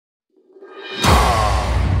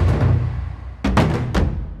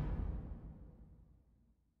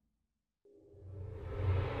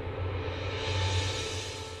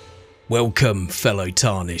Welcome, fellow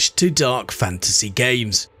Tarnished, to Dark Fantasy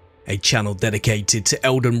Games, a channel dedicated to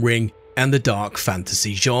Elden RIng and the dark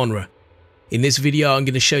fantasy genre. In this video I'm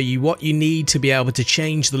going to show you what you need to be able to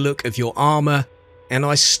change the look of your armour, and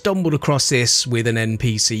I stumbled across this with an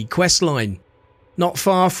NPC questline. Not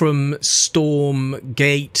far from Storm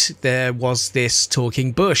Gate there was this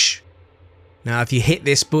talking bush. Now if you hit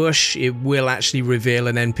this bush it will actually reveal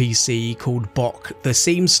an NPC called Bok the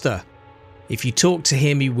Seamster. If you talk to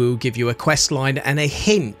him he will give you a questline and a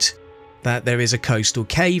hint that there is a coastal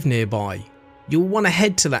cave nearby. You'll want to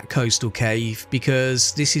head to that coastal cave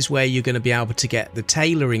because this is where you're going to be able to get the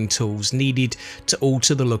tailoring tools needed to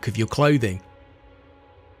alter the look of your clothing.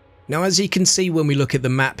 Now as you can see when we look at the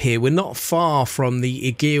map here, we're not far from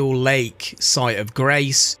the Aigil Lake site of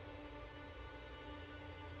grace.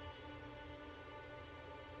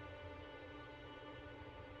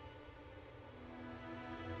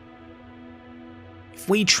 If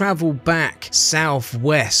we travel back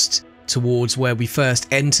southwest towards where we first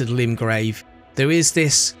entered Limgrave, there is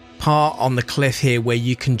this part on the cliff here where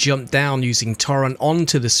you can jump down using torrent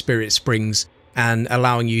onto the spirit springs and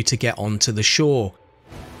allowing you to get onto the shore.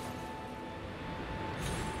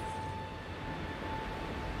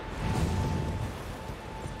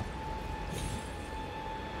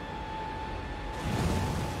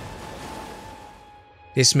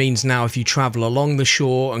 This means now if you travel along the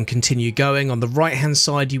shore and continue going, on the right hand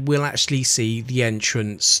side you will actually see the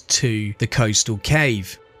entrance to the coastal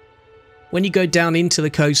cave. When you go down into the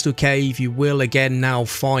coastal cave you will again now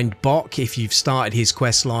find Bok if you've started his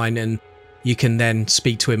questline, and you can then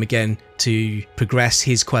speak to him again to progress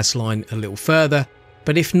his questline a little further.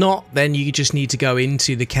 But if not, then you just need to go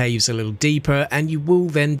into the caves a little deeper and you will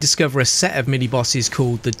then discover a set of mini bosses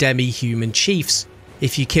called the Demi-Human Chiefs.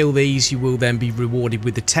 If you kill these you will then be rewarded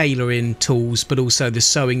with the tailoring tools but also the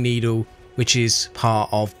sewing needle, which is part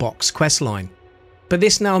of Bok's questline. But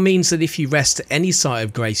this now means that if you rest at any site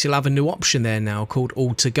of grace you'll have a new option there now called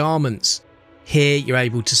Alter Garments. Here you're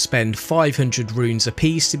able to spend 500 runes a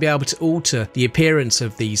piece to be able to alter the appearance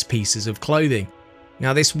of these pieces of clothing.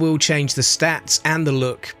 Now this will change the stats and the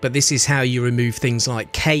look, but this is how you remove things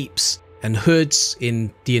like capes and hoods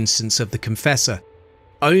in the instance of the Confessor.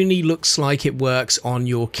 Only looks like it works on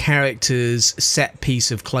your character's set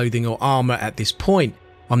piece of clothing or armour at this point.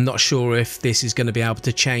 I'm not sure if this is going to be able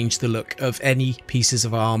to change the look of any pieces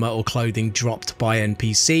of armour or clothing dropped by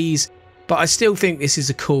NPCs, but I still think this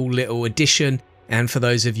is a cool little addition, and for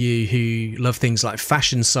those of you who love things like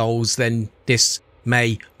fashion souls, then this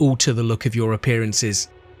may alter the look of your appearances.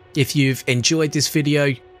 If you've enjoyed this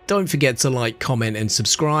video, don't forget to like, comment and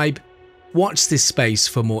subscribe. Watch this space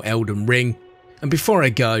for more Elden RIng. And before I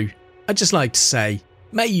go, I'd just like to say,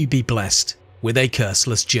 may you be blessed with a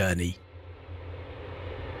curseless journey.